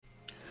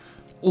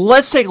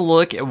let's take a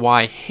look at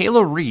why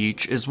Halo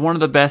Reach is one of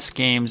the best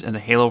games in the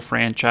Halo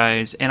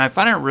franchise. And I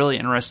find it really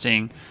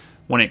interesting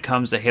when it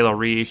comes to Halo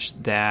Reach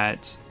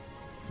that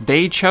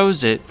they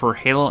chose it for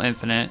Halo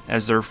Infinite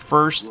as their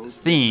first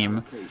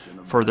theme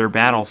for their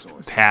Battle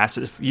Pass.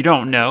 If you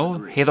don't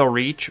know, Halo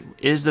Reach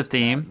is the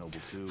theme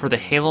for the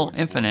Halo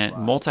Infinite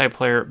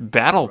multiplayer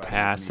Battle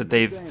Pass that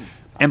they've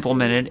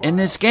implemented in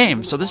this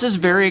game. So this is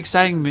very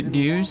exciting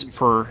news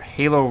for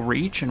Halo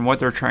Reach and what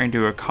they're trying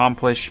to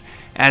accomplish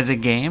as a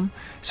game.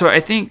 So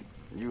I think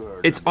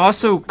it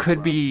also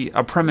could be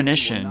a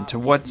premonition to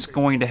what's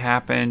going to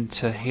happen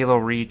to Halo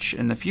Reach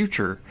in the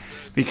future,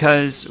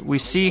 because we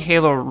see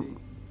Halo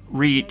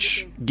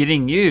Reach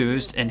getting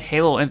used in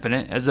Halo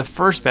Infinite as the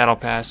first Battle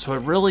Pass, so it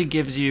really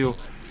gives you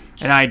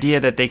an idea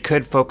that they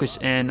could focus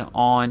in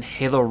on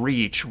Halo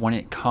Reach when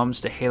it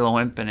comes to Halo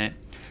Infinite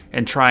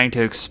and trying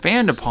to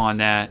expand upon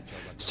that.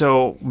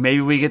 So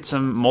maybe we get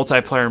some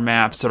multiplayer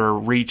maps that are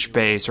Reach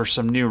based, or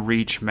some new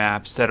Reach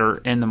maps that are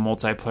in the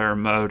multiplayer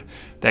mode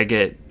that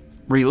get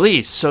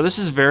released. So this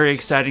is very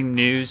exciting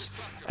news.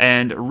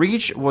 And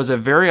Reach was a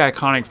very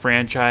iconic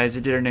franchise.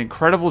 It did an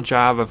incredible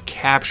job of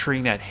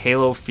capturing that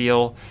Halo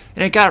feel,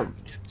 and it got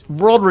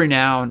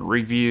world-renowned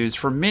reviews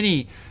from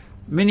many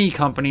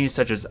companies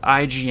such as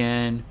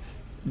IGN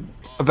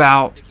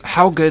about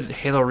how good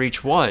Halo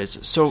Reach was.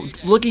 So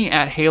looking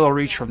at Halo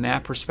Reach from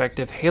that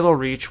perspective, Halo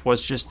Reach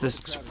was just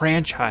this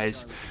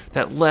franchise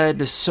that led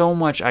to so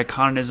much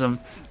iconism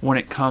when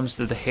it comes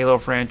to the Halo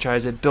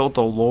franchise. It built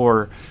the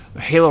lore.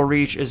 Halo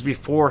Reach is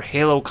before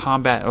Halo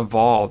Combat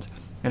evolved,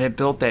 and it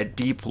built that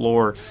deep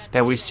lore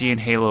that we see in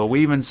Halo.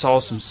 We even saw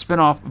some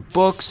spin-off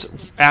books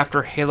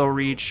after Halo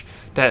Reach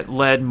that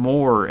led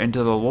more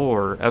into the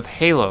lore of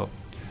Halo.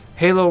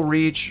 Halo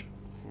Reach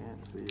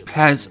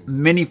has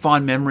many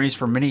fond memories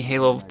for many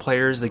Halo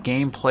players. The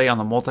gameplay on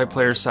the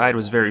multiplayer side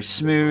was very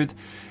smooth.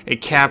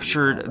 It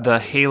captured the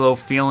Halo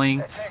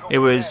feeling. It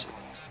was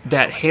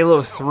that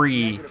Halo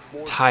 3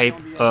 type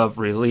of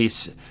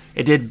release.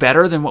 It did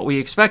better than what we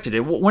expected.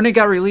 When it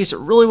got released, it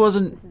really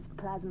wasn't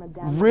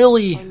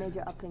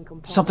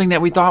something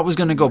that we thought was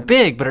going to go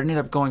big, but it ended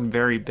up going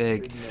very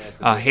big.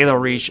 Halo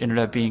Reach ended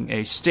up being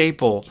a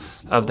staple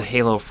of the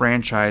Halo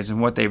franchise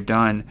and what they've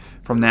done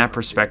from that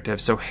perspective.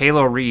 So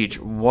Halo Reach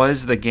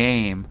was the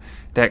game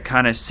that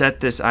kind of set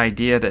this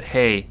idea that,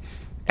 hey,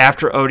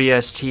 after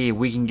ODST,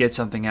 we can get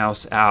something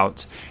else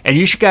out. And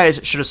you guys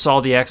should have saw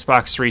the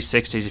Xbox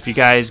 360s. If you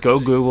guys go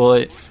Google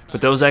it,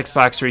 but those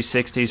Xbox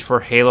 360s for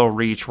Halo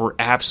Reach were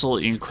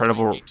absolutely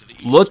incredible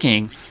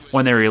looking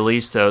when they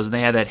released those. And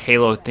they had that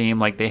Halo theme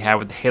like they had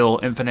with the Halo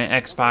Infinite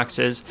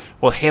Xboxes.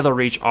 Well, Halo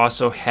Reach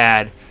also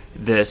had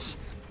this,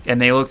 and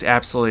they looked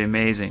absolutely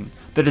amazing.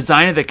 The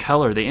design of the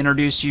color, they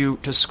introduced you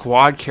to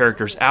squad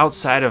characters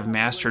outside of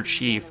Master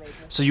Chief,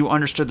 so you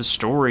understood the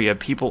story of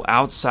people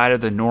outside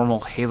of the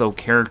normal Halo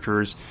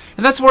characters.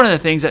 And that's one of the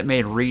things that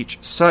made Reach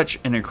such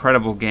an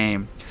incredible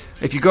game.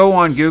 If you go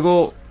on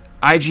Google,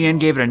 IGN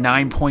gave it a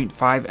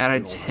 9.5 out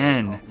of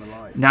 10.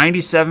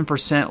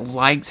 97%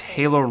 liked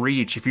Halo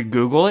Reach. If you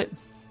Google it,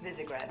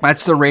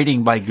 that's the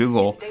rating by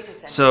Google.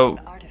 So,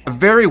 a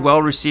very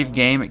well-received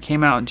game. It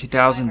came out in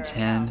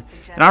 2010.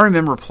 And I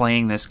remember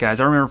playing this, guys.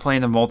 I remember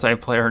playing the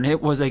multiplayer, and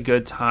it was a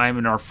good time.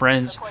 And our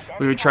friends,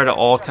 we would try to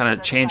all kind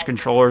of change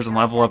controllers and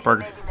level up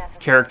our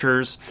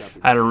characters.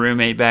 I had a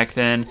roommate back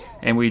then,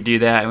 and we'd do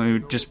that, and we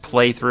would just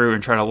play through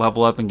and try to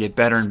level up and get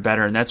better and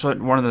better. And that's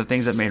what one of the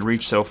things that made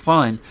Reach so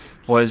fun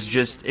was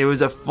just, it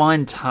was a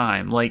fun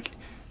time. Like,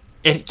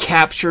 it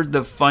captured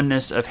the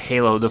funness of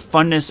Halo, the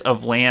funness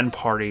of LAN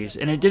parties.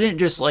 And it didn't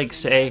just like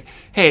say,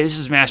 hey, this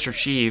is Master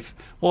Chief.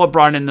 Well, it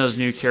brought in those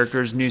new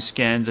characters, new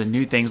skins, and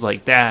new things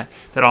like that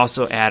that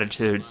also added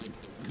to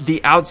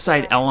the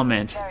outside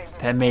element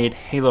that made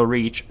Halo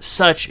Reach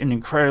such an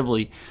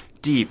incredibly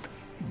deep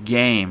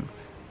game.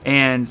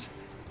 And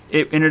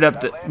it ended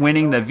up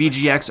winning the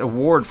VGX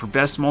award for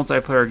Best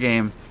Multiplayer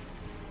Game.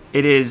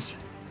 It is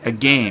a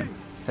game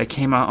that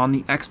came out on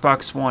the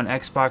Xbox One,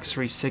 Xbox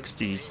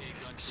 360,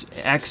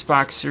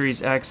 Xbox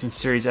Series X, and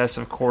Series S,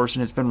 of course,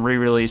 and it's been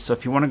re-released. So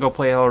if you want to go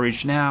play Halo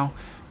Reach now,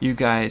 you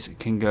guys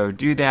can go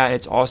do that.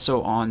 It's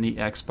also on the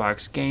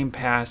Xbox Game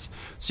Pass,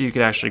 so you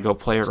could actually go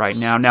play it right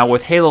now. Now,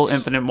 with Halo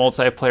Infinite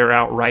multiplayer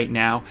out right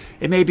now,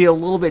 it may be a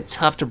little bit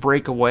tough to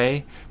break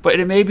away, but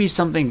it may be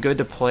something good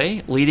to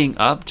play leading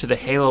up to the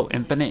Halo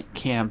Infinite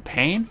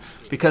campaign,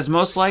 because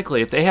most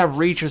likely, if they have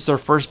Reach as their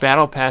first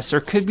battle pass,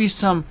 there could be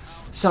some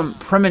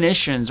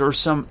premonitions or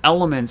some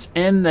elements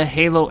in the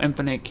Halo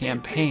Infinite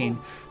campaign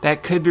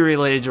that could be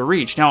related to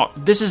Reach. Now,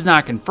 this is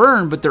not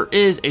confirmed, but there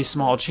is a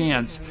small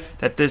chance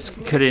that this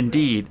could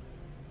indeed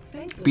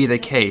be the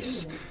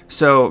case.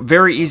 So,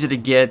 very easy to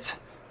get.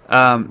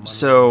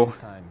 So,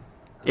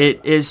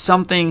 it is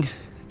something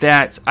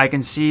that I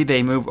can see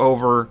they move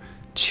over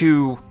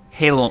to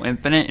Halo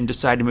Infinite and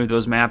decide to move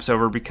those maps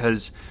over,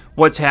 because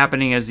what's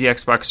happening is the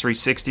Xbox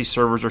 360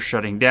 servers are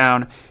shutting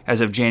down as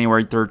of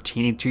January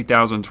 13,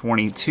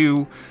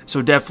 2022.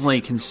 So definitely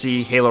can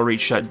see Halo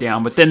Reach shut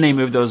down, but then they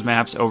move those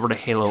maps over to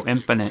Halo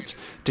Infinite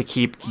to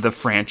keep the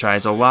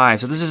franchise alive.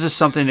 So this is just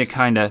something to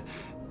kind of,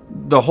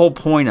 the whole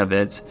point of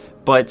it,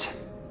 but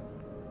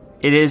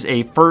it is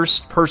a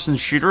first-person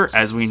shooter,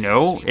 as we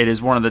know. It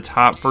is one of the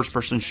top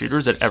first-person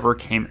shooters that ever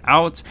came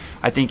out.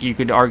 I think you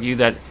could argue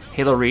that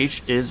Halo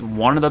Reach is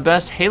one of the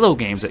best Halo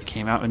games that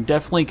came out, and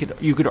definitely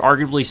you could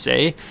arguably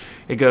say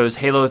it goes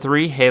Halo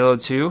 3, Halo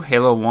 2,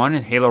 Halo 1,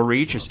 and Halo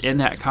Reach is in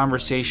that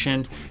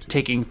conversation,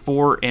 taking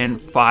 4 and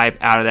 5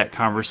 out of that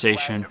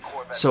conversation.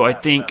 So I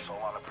think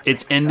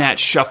it's in that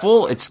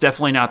shuffle. It's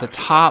definitely not the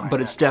top,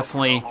 but it's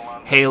definitely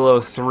Halo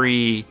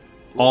 3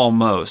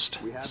 almost.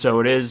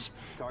 So it is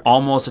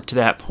almost to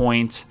that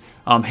point.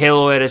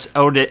 Halo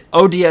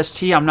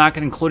ODST, I'm not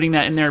including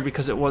that in there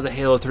because it was a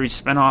Halo 3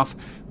 spinoff,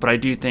 but I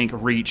do think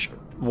Reach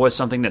was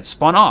something that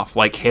spun off,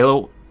 like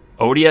Halo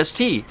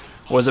ODST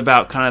was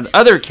about kind of the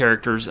other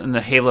characters in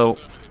the Halo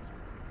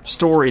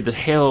story, the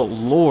Halo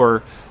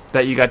lore,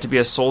 that you got to be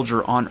a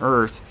soldier on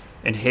Earth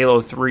in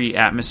Halo 3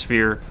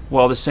 atmosphere.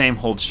 Well, the same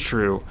holds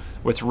true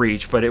with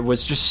Reach, but it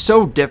was just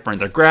so different.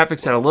 The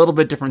graphics had a little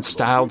bit different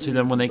style to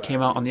them when they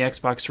came out on the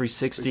Xbox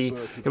 360.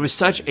 It was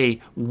such a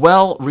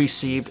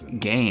well-received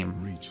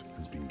game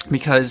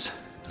because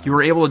you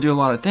were able to do a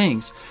lot of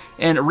things.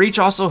 And Reach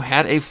also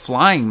had a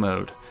flying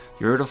mode.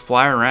 You were able to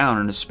fly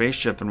around in a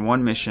spaceship in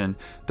one mission.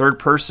 Third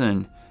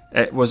person,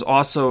 it was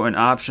also an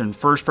option.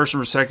 First person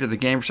perspective, the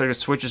game perspective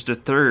switches to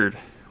third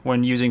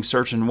when using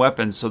search and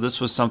weapons. So this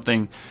was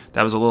something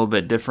that was a little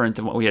bit different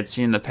than what we had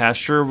seen in the past.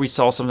 Sure, we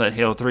saw some of that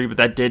Halo 3, but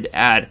that did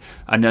add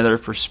another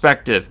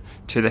perspective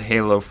to the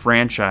Halo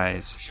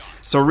franchise.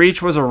 So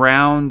Reach was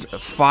around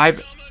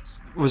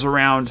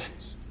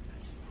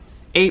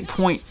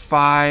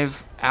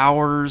 8.5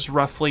 hours,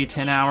 roughly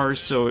 10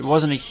 hours, so it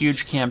wasn't a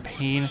huge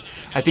campaign.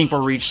 I think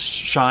where Reach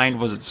shined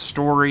was its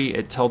story.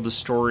 It told the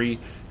story,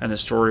 and the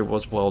story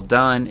was well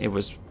done. It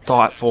was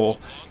thoughtful,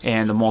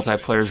 and the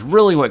multiplayer is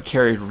really what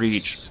carried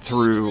Reach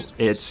through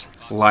its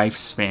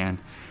lifespan.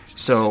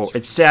 So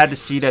it's sad to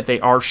see that they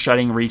are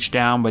shutting Reach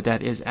down, but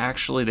that is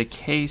actually the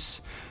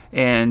case.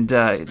 And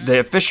the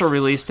official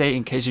release date,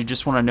 in case you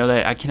just want to know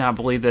that, I cannot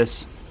believe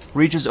this,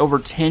 Reach is over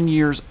 10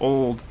 years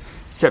old.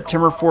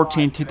 September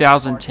 14,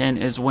 2010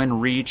 is when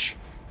Reach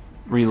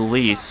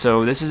released.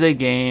 So this is a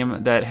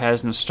game that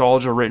has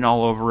nostalgia written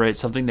all over it,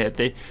 something that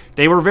they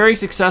were very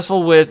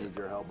successful with.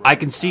 I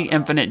can see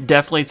Infinite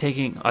definitely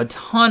taking a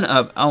ton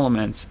of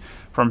elements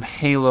from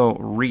Halo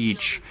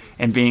Reach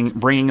and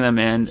bringing them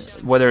in,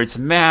 whether it's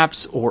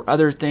maps or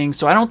other things.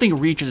 So I don't think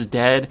Reach is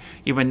dead,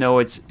 even though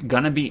it's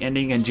going to be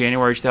ending in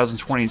January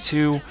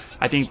 2022.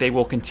 I think they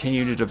will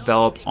continue to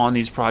develop on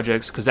these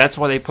projects because that's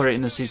why they put it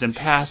in the Season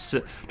Pass,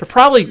 to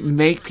probably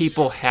make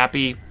people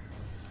happy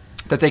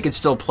that they could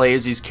still play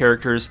as these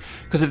characters.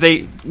 Because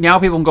now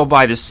people can go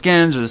buy the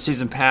skins or the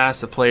Season Pass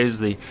to play as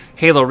the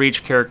Halo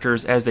Reach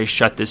characters as they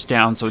shut this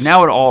down. So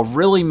now it all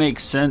really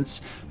makes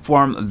sense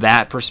from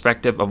that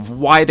perspective of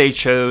why they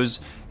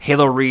chose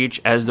Halo Reach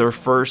as their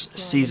first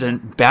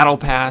season battle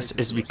pass,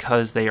 is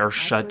because they are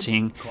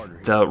shutting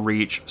the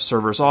Reach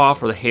servers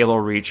off, or the Halo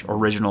Reach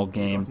original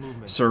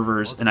game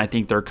servers, and I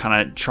think they're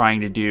kind of trying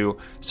to do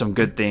some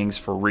good things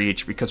for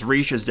Reach, because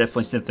Reach is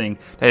definitely something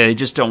that they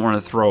just don't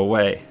want to throw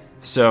away.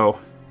 So,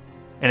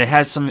 and it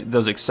has some of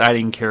those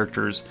exciting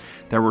characters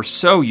that we're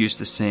so used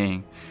to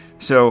seeing.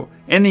 So,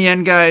 in the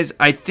end, guys,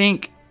 I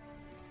think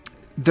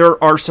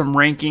there are some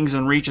rankings,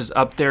 and Reach is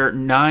up there.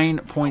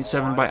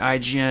 9.7 by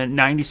IGN,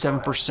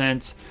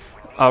 97%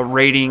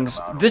 ratings.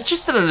 This is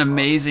just an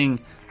amazing,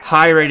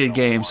 high-rated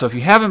game. So if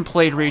you haven't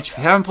played Reach, if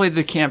you haven't played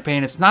the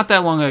campaign, it's not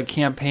that long of a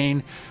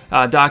campaign,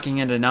 docking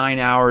into 9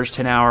 hours,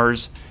 10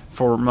 hours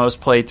for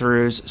most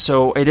playthroughs.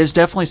 So it is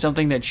definitely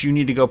something that you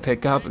need to go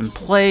pick up and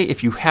play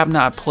if you have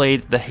not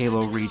played the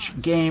Halo Reach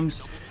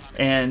games.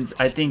 And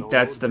I think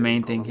that's the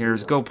main thing here,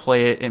 is go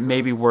play it. It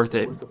may be worth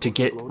it to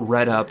get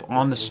read up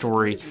on the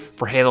story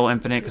for Halo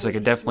Infinite, because I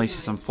could definitely see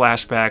some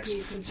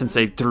flashbacks since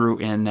they threw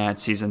in that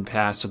season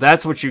pass. So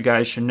that's what you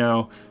guys should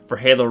know for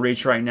Halo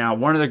Reach right now.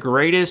 One of the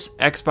greatest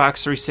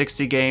Xbox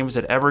 360 games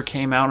that ever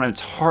came out, and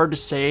it's hard to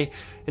say.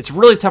 It's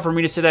really tough for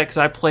me to say that because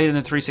I played in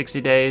the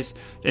 360 days,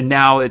 and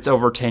now it's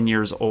over 10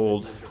 years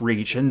old,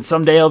 Reach. And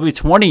someday it'll be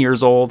 20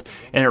 years old,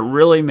 and it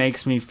really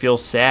makes me feel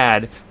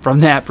sad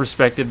from that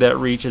perspective that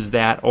Reach is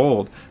that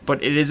old.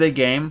 But it is a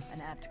game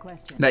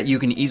that you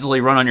can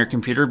easily run on your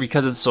computer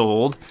because it's so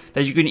old,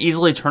 that you can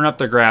easily turn up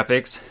the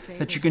graphics,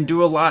 that you can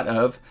do a lot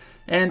of,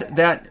 and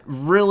that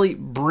really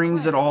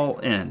brings it all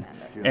in.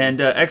 And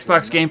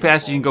Xbox Game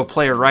Pass, you can go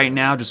play it right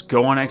now. Just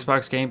go on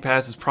Xbox Game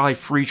Pass. It's probably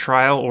free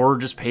trial, or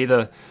just pay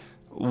the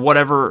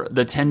whatever,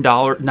 the $10,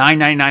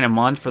 $9.99 a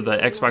month for the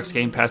Xbox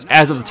Game Pass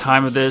as of the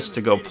time of this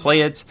to go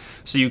play it.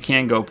 So you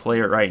can go play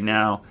it right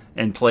now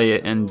and play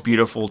it in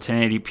beautiful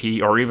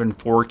 1080p or even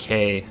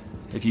 4K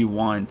if you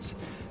want.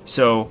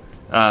 So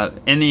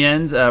in the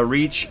end,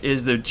 Reach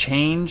is the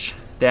change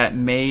that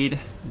made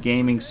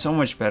gaming so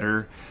much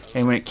better.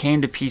 And when it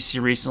came to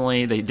PC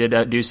recently, they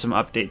did do some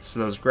updates to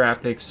those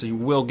graphics, so you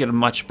will get a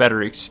much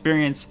better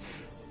experience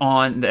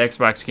on the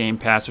Xbox Game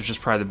Pass, which is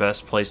probably the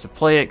best place to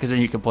play it, because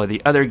then you can play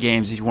the other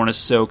games if you want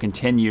to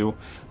continue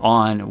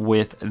on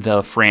with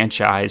the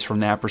franchise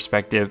from that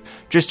perspective,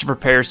 just to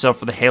prepare yourself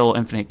for the Halo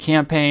Infinite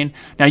campaign.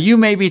 Now, you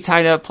may be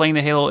tied up playing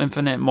the Halo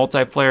Infinite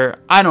multiplayer.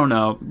 I don't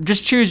know.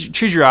 Just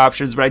choose your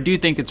options, but I do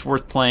think it's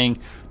worth playing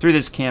through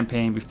this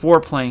campaign before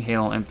playing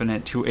Halo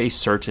Infinite to a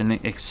certain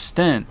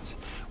extent.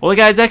 Well,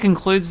 guys, that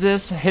concludes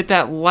this. Hit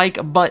that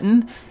like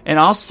button, and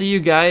I'll see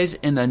you guys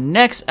in the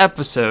next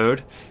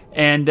episode.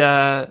 And,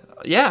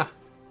 yeah.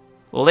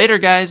 Later,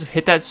 guys.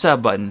 Hit that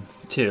sub button,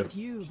 too.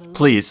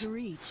 Please.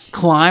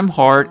 Climb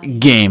hard,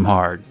 game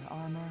hard.